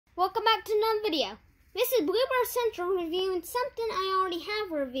Welcome back to another video. This is Bluebird Central reviewing something I already have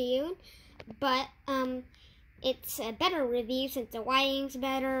reviewed, but it's a better review since the lighting's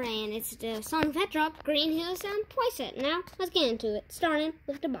better, and it's the Sonic Hedgehog Green Hill Sound playset. Now, let's get into it, starting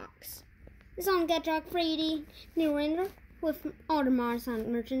with the box. The Sonic Hedgehog 3D new render with all the modern Sonic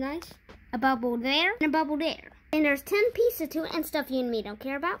merchandise. A bubble there, and a bubble there. And there's 10 pieces to it and stuff you and me don't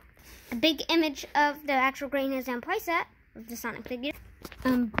care about. A big image of the actual Green Hill Sound playset with the Sonic figure.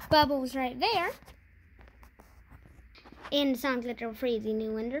 Bubbles right there. And the Sonic Literal Freezy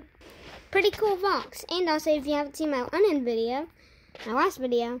new render. Pretty cool box. And also, if you haven't seen my unend video, my last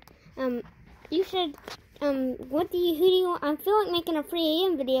video, you should, who do you, I feel like making a free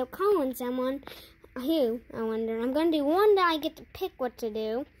AM video calling someone. Who, I wonder. I'm going to do one that I get to pick what to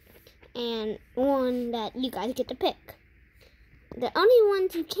do, and one that you guys get to pick. The only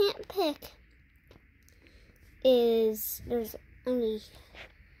ones you can't pick is, there's only,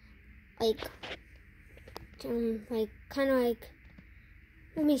 kind of like,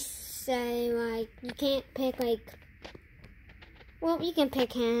 let me say, like, you can't pick, like, well, you can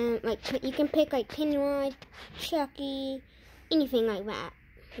pick him, like, you can pick, like, Pennywise, Chucky, anything like that,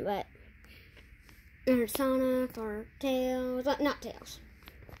 but, or Sonic, or Tails, not Tails,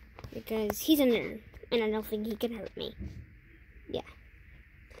 because he's a nerd, and I don't think he can hurt me, yeah,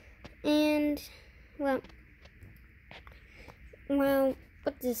 and, well,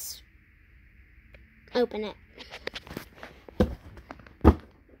 let's just open it.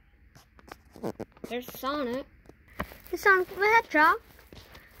 There's Sonic. The Sonic the Hedgehog.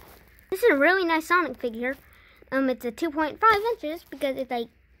 This is a really nice Sonic figure. It's a 2.5 inches because it's like,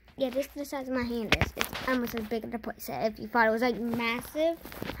 yeah, this is the size of my hand is. It's almost as big as the playset. If you thought it was like massive,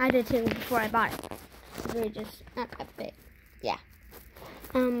 I did too before I bought it. It's really just not that big. Yeah.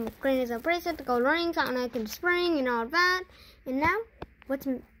 Green is a bracelet, the gold ring, Sonic and spring, and all that. And now, let's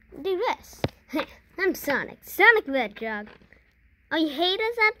do this. I'm Sonic the Hedgehog. Oh, you hate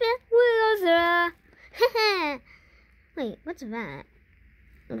us out there? Wait, what's that?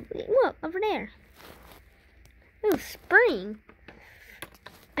 Look, over there. Oh, spring.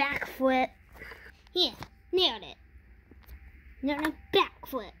 Backflip. Yeah, nailed it. Nailed a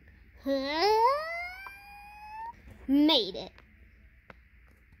backflip. Made it.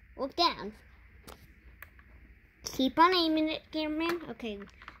 Look down. Keep on aiming it, cameraman. Okay.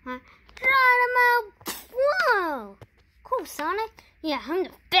 Whoa! Cool, Sonic. Yeah, I'm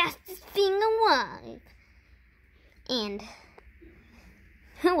the fastest thing alive. And,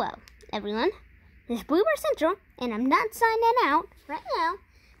 hello, everyone. This is Bluebird Central, and I'm not signing out right now.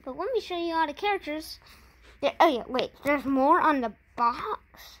 But let me show you all the characters. Oh yeah, wait. There's more on the box.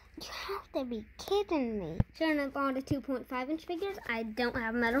 You have to be kidding me. Showing up all the 2.5 inch figures. I don't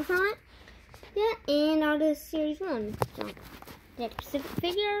have medals on it. Yeah, and all the Series 1. So, the Pacific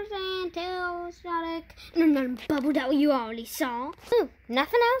figures and Tails, Sonic, and another bubble that you already saw. Ooh,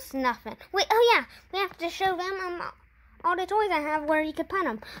 nothing else? Nothing. Wait, oh yeah, we have to show them all the toys I have where you could put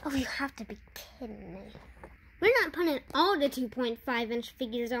them. Oh, you have to be kidding me. We're not putting all the 2.5 inch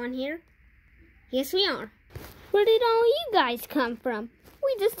figures on here. Yes, we are. Where did all you guys come from?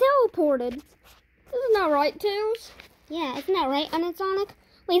 We just teleported. Isn't that right, Tails? Yeah, isn't that right, Unend Sonic?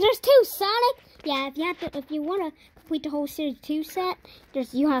 Wait, there's two Sonic? Yeah, if you want to complete the whole Series 2 set,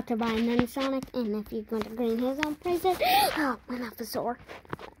 you have to buy Unend Sonic, and if you want the Green Hill Sound playset, oh, my mouth is sore.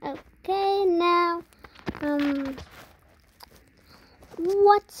 Okay, now,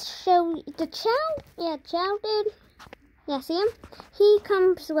 let's show you the Chow. Yeah, Chow dude. Yeah, see him? He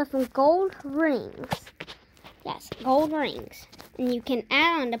comes with gold rings. Yes, gold rings. And you can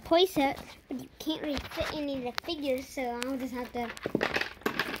add on the playset, but you can't really fit any of the figures, so I'll just have to,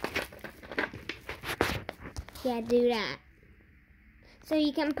 yeah, do that. So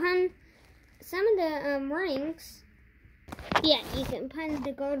you can put some of the rings. Yeah, you can put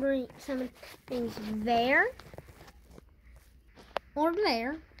the gold ring, some things there or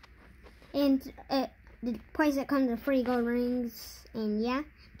there, and the playset comes with free gold rings. And yeah,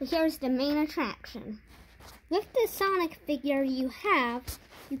 but here's the main attraction. With the Sonic figure you have,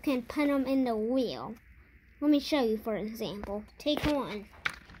 you can put them in the wheel. Let me show you, for example. Take one.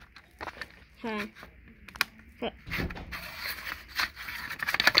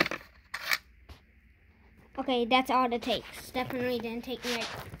 Okay, that's all it takes. Definitely didn't take me like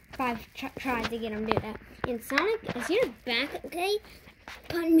 5 tries to get him to do that. And Sonic, is your back okay?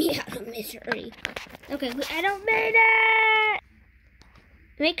 Put me out of misery. Okay, I don't made it!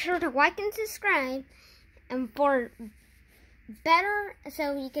 Make sure to like and subscribe. And for better,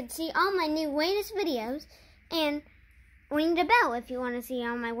 so you can see all my new latest videos, and ring the bell if you want to see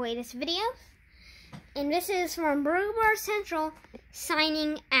all my latest videos. And this is from Bluebird Central.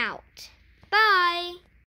 signing out.